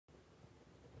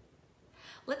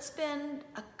Let's spend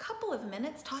a couple of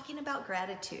minutes talking about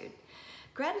gratitude.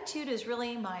 Gratitude is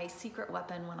really my secret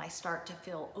weapon when I start to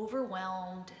feel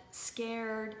overwhelmed,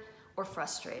 scared, or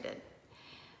frustrated.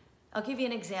 I'll give you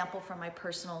an example from my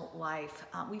personal life.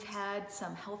 We've had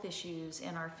some health issues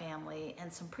in our family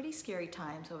and some pretty scary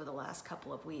times over the last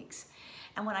couple of weeks.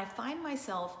 And when I find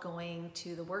myself going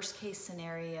to the worst case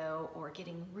scenario or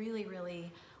getting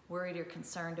really worried or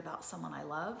concerned about someone I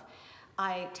love,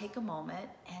 I take a moment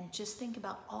and just think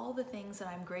about all the things that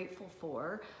I'm grateful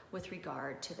for with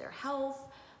regard to their health,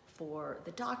 for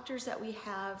the doctors that we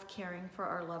have caring for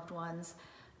our loved ones,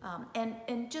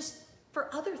 and just for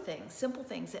other things, simple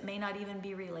things that may not even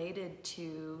be related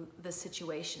to the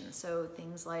situation. So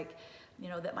things like,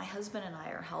 that my husband and I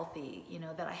are healthy,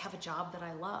 that I have a job that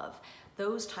I love,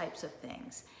 those types of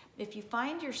things. If you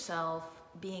find yourself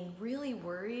being really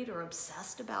worried or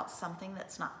obsessed about something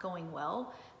that's not going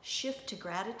well, shift to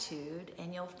gratitude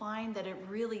and you'll find that it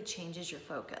really changes your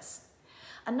focus.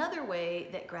 Another way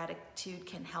that gratitude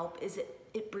can help is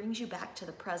it brings you back to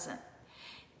the present.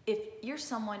 If you're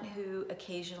someone who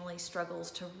occasionally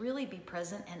struggles to really be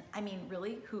present, and I mean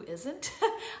really, who isn't?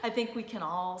 I think we can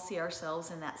all see ourselves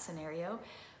in that scenario.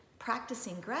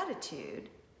 Practicing gratitude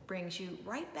brings you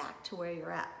right back to where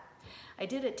you're at. I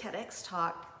did a TEDx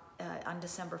talk on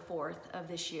December 4th of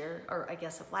this year, or I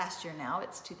guess of last year now,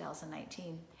 it's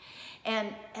 2019.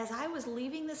 And as I was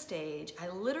leaving the stage, I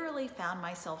literally found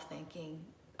myself thinking,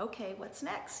 okay, what's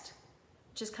next?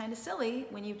 Which is kind of silly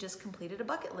when you've just completed a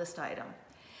bucket list item.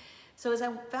 So as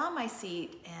I found my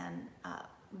seat and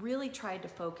really tried to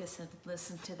focus and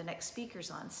listen to the next speakers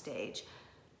on stage,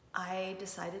 I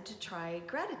decided to try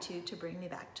gratitude to bring me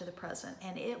back to the present,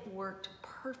 and it worked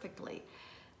perfectly.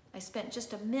 I spent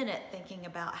just a minute thinking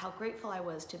about how grateful I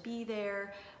was to be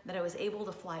there, that I was able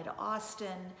to fly to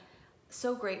Austin,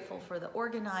 so grateful for the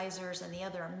organizers and the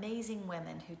other amazing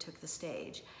women who took the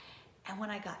stage. And when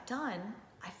I got done,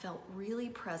 I felt really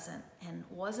present and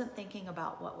wasn't thinking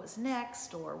about what was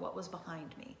next or what was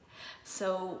behind me.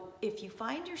 So if you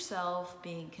find yourself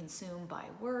being consumed by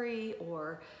worry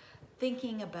or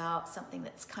thinking about something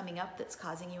that's coming up that's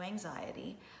causing you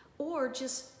anxiety, or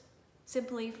just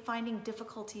simply finding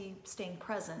difficulty staying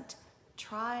present,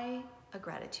 try a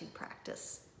gratitude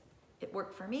practice. It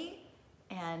worked for me,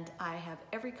 and I have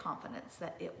every confidence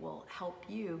that it will help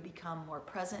you become more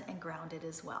present and grounded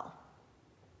as well.